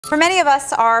For many of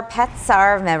us, our pets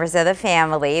are members of the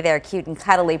family. Their cute and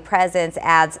cuddly presence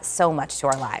adds so much to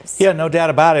our lives. Yeah, no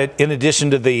doubt about it. In addition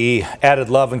to the added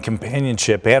love and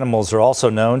companionship, animals are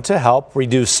also known to help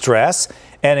reduce stress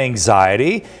and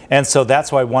anxiety. And so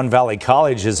that's why One Valley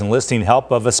College is enlisting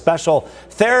help of a special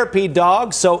therapy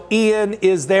dog. So Ian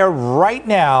is there right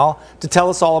now to tell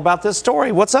us all about this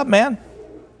story. What's up, man?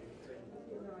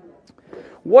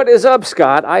 What is up,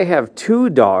 Scott? I have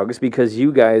 2 dogs because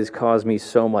you guys cause me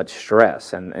so much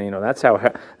stress, and you know that's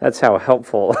how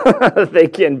helpful they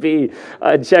can be.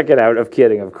 Check it out. I'm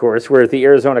kidding, of course. We're at the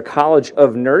Arizona College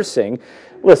of Nursing.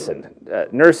 Listen,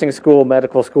 nursing school,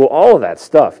 medical school, all of that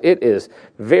stuff. It is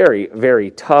very,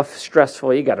 very tough,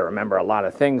 stressful. You got to remember a lot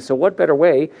of things. So what better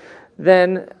way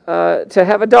than to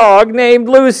have a dog named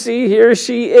Lucy? Here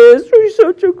she is. She's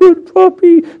such a good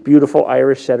puppy. Beautiful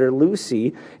Irish setter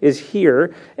Lucy is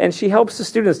here, and she helps the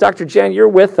students. Dr. Jen, you're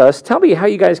with us. Tell me how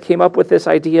you guys came up with this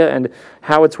idea and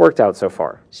how it's worked out so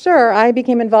far. Sure. I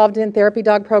became involved in therapy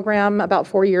dog program about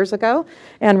 4 years ago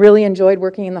and really enjoyed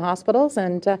working in the hospitals.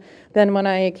 And then when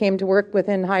I came to work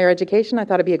within higher education, I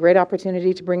thought it'd be a great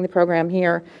opportunity to bring the program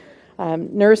here.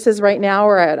 Nurses right now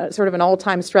are at sort of an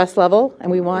all-time stress level, and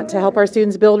we want to help our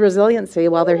students build resiliency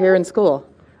while they're here in school.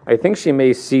 I think she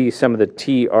may see some of the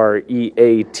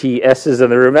TREATSs in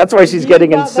the room. That's why she's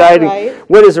getting excited. Right.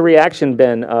 What has the reaction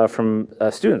been from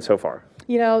students so far?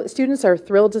 You know, students are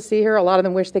thrilled to see her. A lot of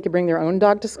them wish they could bring their own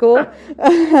dog to school,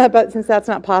 but since that's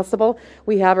not possible,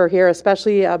 we have her here,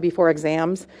 especially before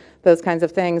exams, those kinds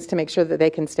of things, to make sure that they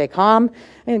can stay calm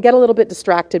and get a little bit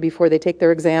distracted before they take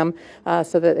their exam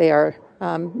so that they are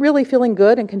really feeling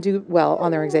good and can do well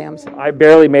on their exams. I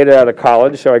barely made it out of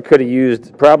college, so I could have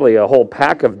used probably a whole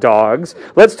pack of dogs.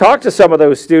 Let's talk to some of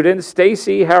those students.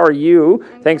 Stacy, how are you?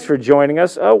 Thanks for joining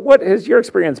us. What has your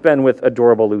experience been with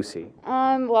adorable Lucy?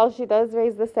 Well, she does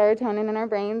raise the serotonin in our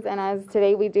brains, and as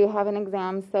today we do have an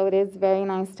exam, so it is very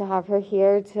nice to have her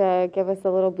here to give us a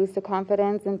little boost of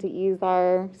confidence and to ease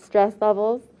our stress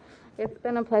levels. It's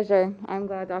been a pleasure. I'm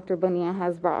glad Dr. Bonilla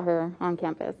has brought her on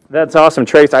campus. That's awesome.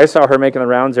 Trace, I saw her making the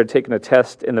rounds. They're taking a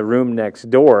test in the room next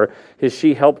door. Has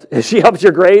she helped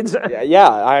your grades? Yeah,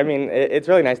 I mean, it's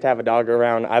really nice to have a dog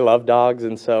around. I love dogs,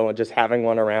 and so just having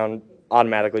one around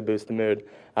automatically boosts the mood.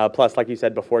 Plus, like you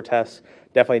said, before tests,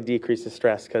 definitely decreases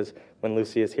stress because when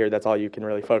Lucy is here, that's all you can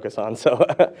really focus on. So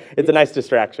it's a nice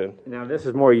distraction. Now, this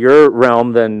is more your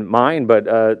realm than mine, but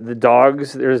the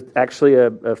dogs, there's actually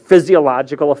a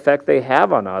physiological effect they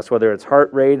have on us, whether it's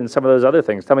heart rate and some of those other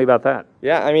things. Tell me about that.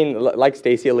 Yeah, I mean, like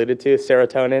Stacy alluded to,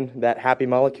 serotonin, that happy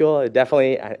molecule, it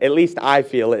definitely, at least I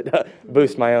feel it,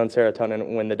 boosts my own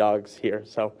serotonin when the dog's here.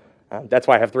 So that's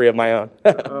why I have 3 of my own.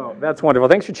 Oh, that's wonderful.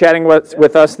 Thanks for chatting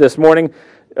with us this morning.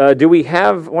 Do we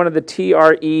have one of the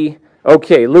TRE?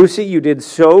 Okay, Lucy, you did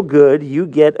so good. You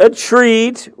get a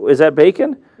treat. Is that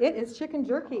bacon? It is chicken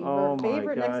jerky, her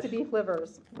favorite next to beef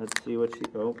livers. Let's see what she...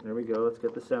 Oh, there we go. Let's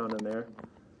get the sound in there.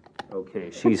 Okay,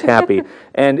 she's happy.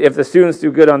 And if the students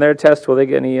do good on their test, will they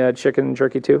get any chicken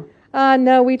jerky too?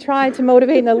 No, we try to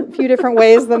motivate in a few different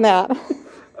ways than that.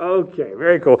 Okay,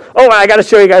 very cool. Oh, and I got to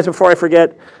show you guys before I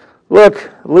forget. Look,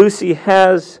 Lucy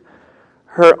has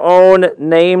her own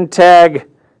name tag.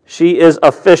 She is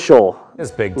official. It's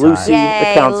big time. Lucy, Yay, the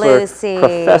counselor, Lucy.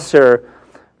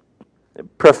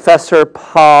 Professor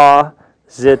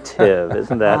Pawsitive.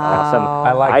 Isn't that awesome?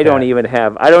 I like I that. don't even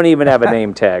have a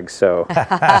name tag, so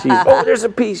she's, oh, there's a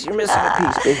piece. You're missing a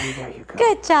piece, baby. There you go.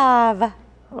 Good job.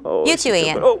 Oh, You too,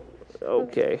 Ian. Oh,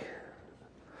 okay.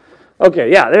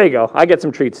 Okay, yeah, there you go. I get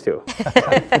some treats too.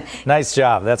 Nice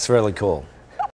job. That's really cool.